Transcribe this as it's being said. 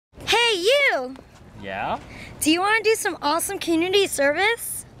So, Yeah? do you want to do some awesome community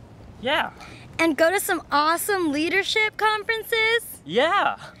service? Yeah. And go to some awesome leadership conferences?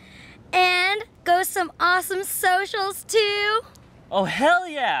 Yeah. And go to some awesome socials too? Oh, hell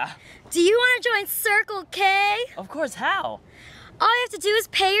yeah. Do you want to join Circle K? Of course, how? All you have to do is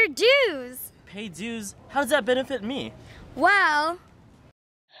pay your dues. Pay dues? How does that benefit me? Well,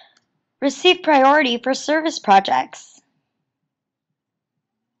 receive priority for service projects.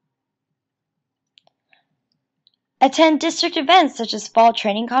 Attend district events such as Fall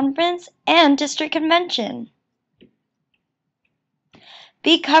Training Conference and District Convention.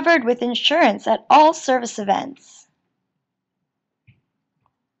 Be covered with insurance at all service events.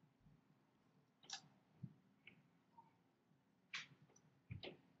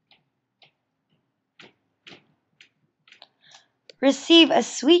 Receive a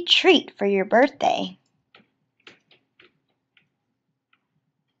sweet treat for your birthday.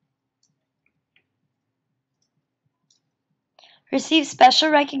 Receive special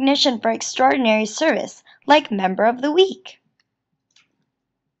recognition for extraordinary service, like Member of the Week.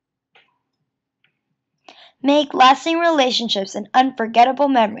 Make lasting relationships and unforgettable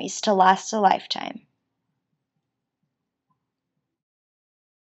memories to last a lifetime.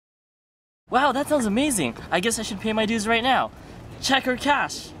 Wow, that sounds amazing. I guess I should pay my dues right now. Check or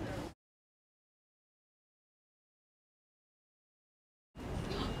cash?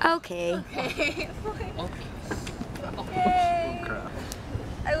 okay. Okay. Oh, crap.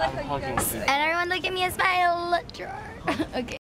 I like how you guys. And everyone look at me and smile. Okay.